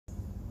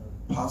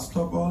First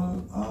of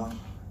all,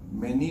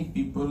 many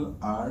people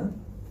are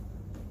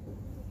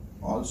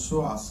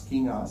also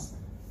asking us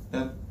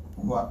that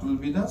what will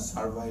be the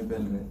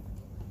survival rate,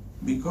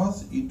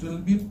 because it will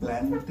be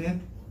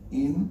planted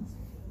in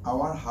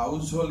our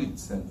household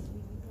itself.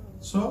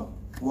 So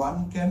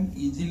one can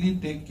easily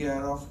take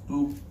care of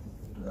two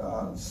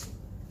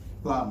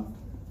plant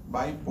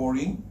by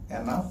pouring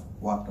enough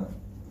water.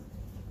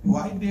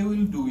 Why they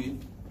will do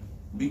it?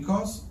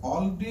 Because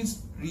all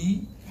this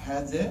tree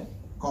has a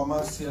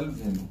commercial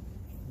value.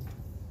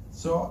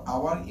 So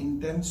our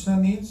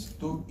intention is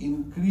to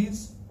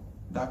increase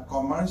the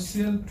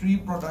commercial tree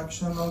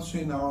production also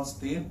in our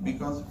state,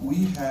 because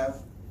we have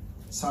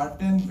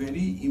certain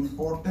very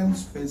important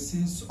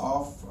species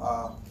of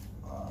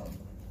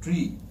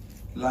tree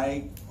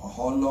like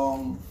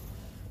holong,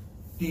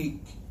 teak,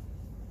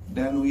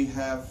 then we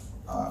have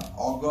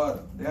auger,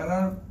 there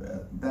are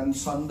then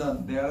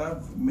sandan, there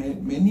are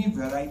many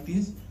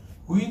varieties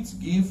which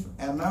give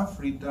enough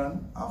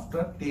return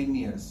after 10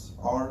 years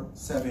or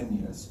 7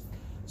 years.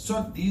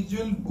 So these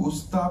will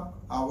boost up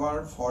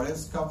our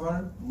forest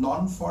cover,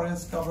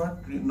 non-forest cover,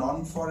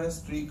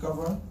 non-forest tree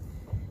cover.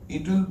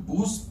 It will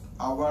boost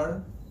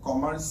our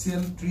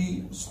commercial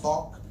tree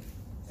stock,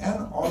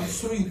 and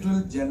also it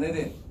will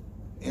generate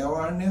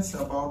awareness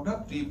about the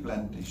tree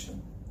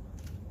plantation.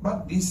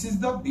 But this is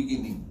the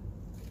beginning.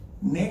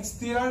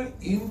 Next year,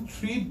 in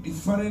 3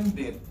 different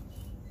dates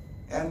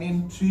and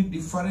in 3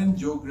 different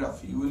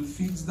geography, we will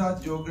fix the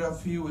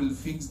geography, we will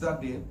fix the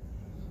date.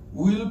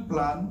 We will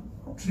plant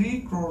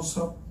 3 crores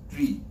of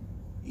tree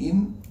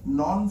in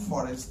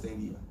non-forest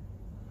area,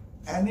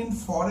 and in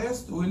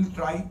forest we will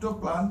try to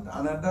plant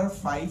another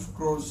 5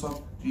 crores of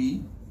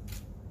tree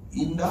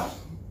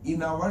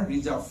in our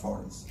reserve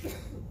forest.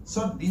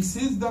 So this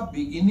is the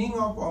beginning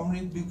of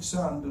Amrit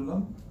Biksha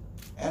Andolan,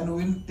 and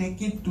we will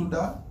take it to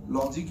the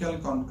logical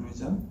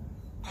conclusion.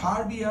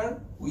 3rd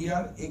year we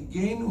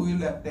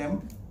will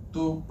attempt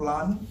to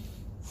plant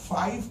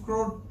 5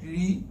 crore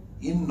tree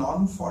in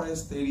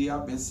non-forest area,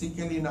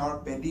 basically in our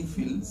paddy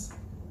fields,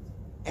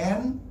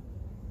 and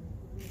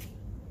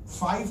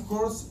 5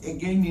 crores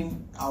again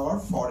in our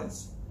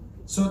forest.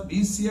 So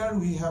this year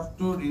we have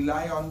to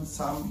rely on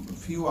some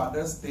few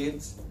other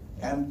states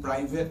and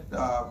private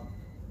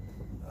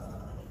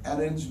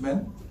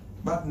arrangement,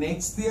 but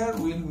next year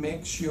we'll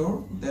make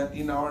sure that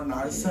in our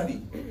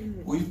nursery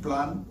we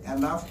plant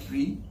enough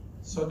tree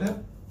so that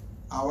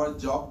our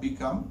job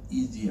become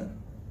easier.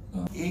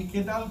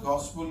 Ekedal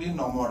gospuli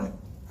nomore,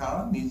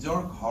 karon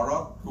nijor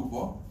ghorot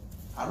rubo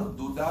aru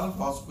dudal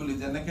gospuli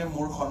jeneke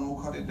mur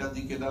khonmukhot eta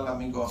jikedal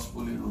ami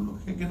gospuli rulo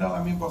hekedal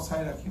ami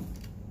bosai rakhim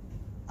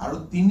aru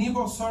 3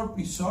 বছৰ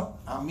পিছত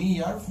আমি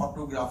ইয়াৰ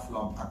photograph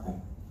লম আকো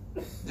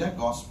যে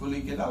গছপুলি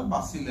কেডাল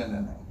বাচিলে নে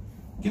নাই।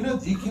 কিন্তু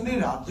যিখিনি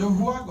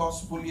ৰাজহুৱা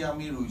গছপুলি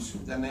আমি ৰুইছো,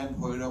 যেনে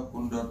ভৈৰৱ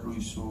কুণ্ডত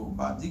ৰুইছো,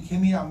 বা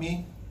যিখিনি আমি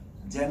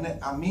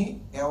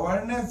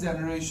এৱাৰনেছ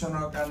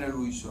জেনেৰেশ্যনৰ কাৰণে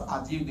ৰুইছো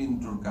আজিৰ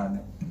দিনটোৰ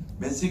কাৰণে,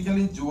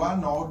 বেসিক্যালি যোৱা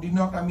 9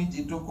 দিনত আমি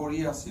যেটো কৰি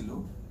আছিলো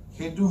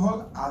হেতু হল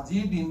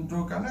আজিৰ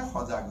দিনটোৰ কাৰণে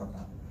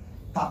সজাগতা।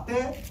 তাতে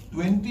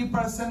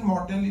 20%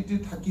 মৰ্টেলিটি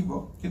থাকিব,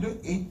 কিন্তু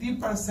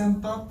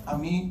 80%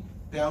 আমি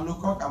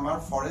তেওঁলোকক আমাৰ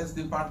ফৰেষ্ট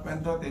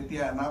ডিপাৰ্টমেন্টত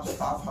এতিয়া এনাফ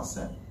ষ্টাফ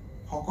আছে,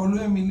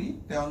 সকলোৱে মিলি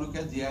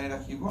তেওঁলোকে জিয়াই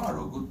ৰাখিব।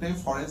 আৰু গোটেই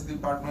ফৰেষ্ট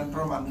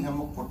ডিপাৰ্টমেন্টৰ মানুহে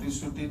মোক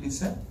প্ৰতিশ্ৰুতি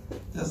দিছে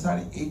যে স্যাৰ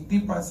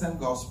 80%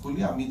 গছ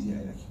পুলি আমি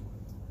জিয়াই ৰাখিম।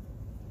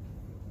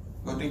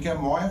 গতিকে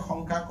মই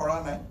শংকা কৰা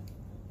নাই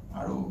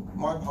আৰু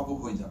মই ভাবো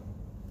হৈ যাব।